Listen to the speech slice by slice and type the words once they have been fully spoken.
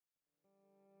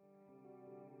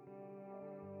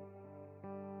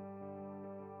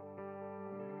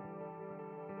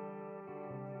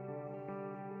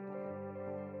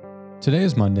Today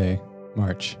is Monday,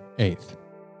 March 8th.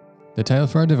 The title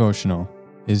for our devotional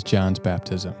is John's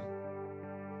Baptism.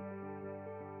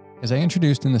 As I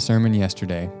introduced in the sermon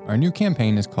yesterday, our new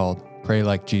campaign is called Pray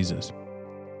Like Jesus.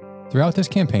 Throughout this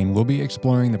campaign, we'll be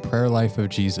exploring the prayer life of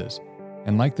Jesus,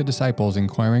 and like the disciples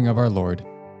inquiring of our Lord,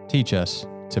 teach us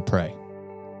to pray.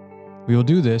 We will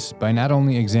do this by not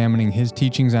only examining his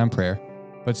teachings on prayer,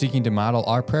 but seeking to model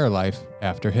our prayer life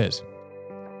after his.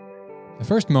 The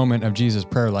first moment of Jesus'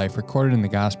 prayer life recorded in the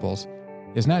Gospels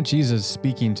is not Jesus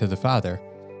speaking to the Father,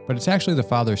 but it's actually the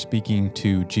Father speaking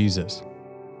to Jesus.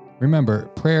 Remember,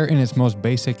 prayer in its most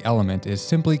basic element is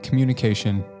simply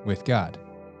communication with God.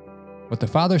 What the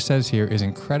Father says here is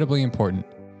incredibly important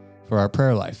for our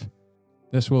prayer life.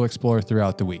 This we'll explore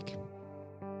throughout the week.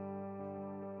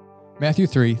 Matthew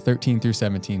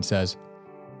 3:13-17 says,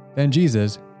 "Then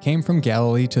Jesus came from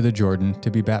Galilee to the Jordan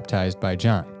to be baptized by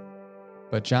John.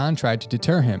 But John tried to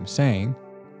deter him, saying,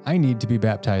 'I need to be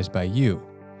baptized by you,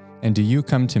 and do you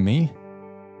come to me?'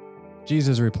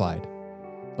 Jesus replied,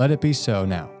 'Let it be so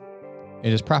now.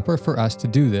 It is proper for us to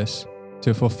do this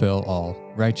to fulfill all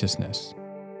righteousness.'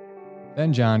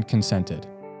 Then John consented.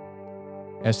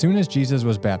 As soon as Jesus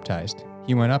was baptized,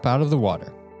 he went up out of the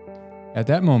water. At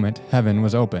that moment, heaven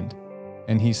was opened,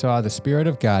 and he saw the Spirit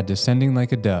of God descending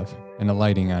like a dove and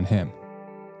alighting on him.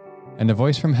 And a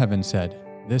voice from heaven said,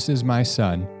 'This is my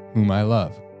Son, whom I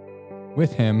love.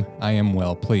 With him I am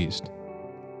well pleased.'"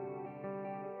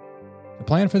 The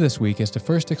plan for this week is to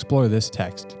first explore this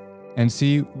text and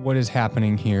see what is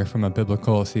happening here from a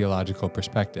biblical theological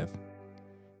perspective.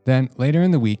 Then, later in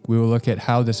the week, we will look at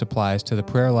how this applies to the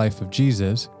prayer life of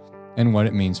Jesus and what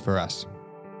it means for us.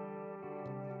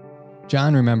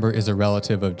 John, remember, is a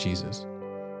relative of Jesus,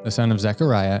 the son of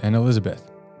Zechariah and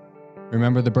Elizabeth.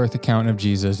 Remember the birth account of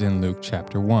Jesus in Luke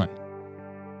chapter 1.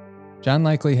 John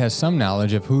likely has some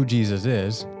knowledge of who Jesus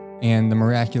is and the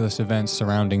miraculous events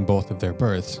surrounding both of their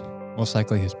births. Most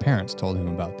likely his parents told him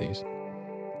about these.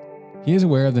 He is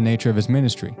aware of the nature of his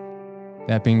ministry,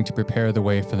 that being to prepare the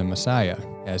way for the Messiah,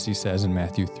 as he says in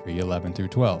Matthew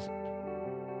 3:11-12.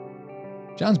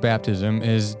 John's baptism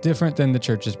is different than the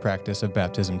church's practice of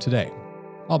baptism today,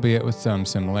 albeit with some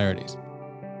similarities.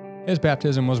 His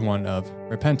baptism was one of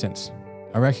repentance,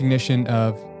 a recognition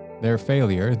of their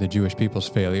failure, the Jewish people's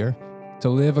failure, to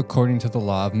live according to the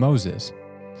law of Moses.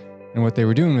 And what they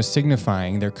were doing was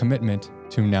signifying their commitment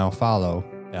to now follow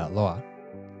that law.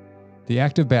 The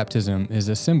act of baptism is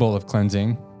a symbol of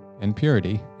cleansing and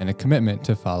purity and a commitment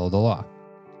to follow the law.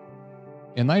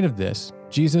 In light of this,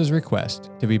 Jesus' request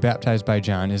to be baptized by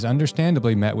John is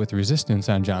understandably met with resistance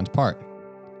on John's part.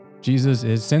 Jesus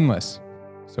is sinless,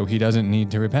 so he doesn't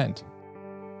need to repent.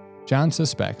 John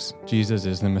suspects Jesus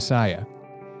is the Messiah,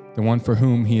 the one for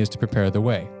whom he is to prepare the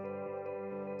way.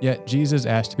 Yet Jesus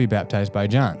asked to be baptized by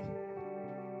John.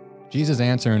 Jesus'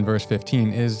 answer in verse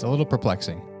 15 is a little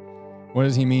perplexing. What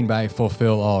does he mean by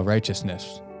fulfill all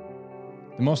righteousness?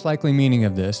 The most likely meaning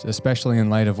of this, especially in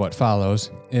light of what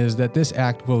follows, is that this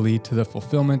act will lead to the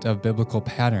fulfillment of biblical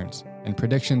patterns and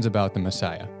predictions about the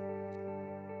Messiah.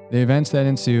 The events that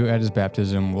ensue at his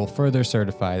baptism will further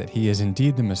certify that he is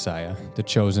indeed the Messiah, the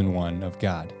chosen one of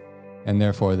God, and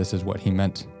therefore this is what he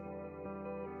meant.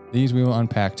 These we will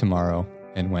unpack tomorrow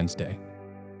and Wednesday.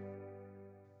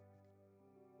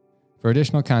 For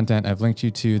additional content, I've linked you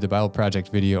to the Bible Project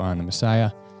video on the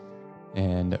Messiah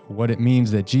and what it means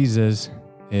that Jesus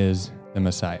is the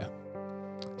Messiah.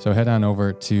 So head on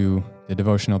over to the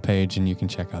devotional page and you can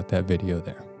check out that video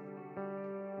there.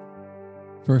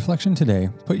 For reflection today,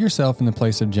 put yourself in the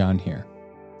place of John here.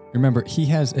 Remember, he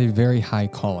has a very high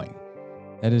calling,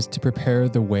 that is to prepare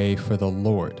the way for the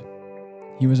Lord.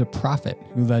 He was a prophet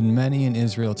who led many in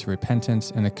Israel to repentance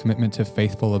and a commitment to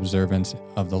faithful observance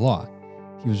of the law.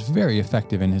 He was very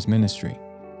effective in his ministry.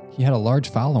 He had a large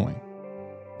following.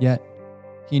 Yet,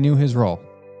 he knew his role,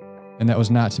 and that was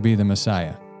not to be the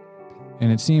Messiah.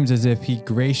 And it seems as if he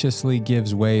graciously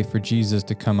gives way for Jesus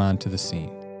to come onto the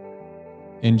scene.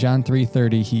 In John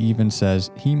 3:30, he even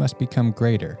says, "He must become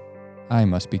greater, I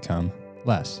must become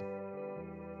less."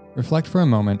 Reflect for a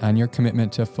moment on your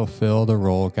commitment to fulfill the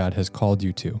role God has called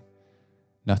you to.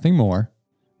 Nothing more,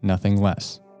 nothing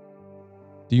less.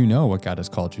 Do you know what God has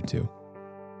called you to?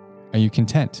 Are you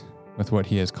content with what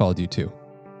he has called you to?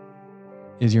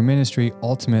 Is your ministry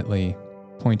ultimately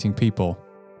pointing people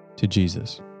to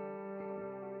Jesus?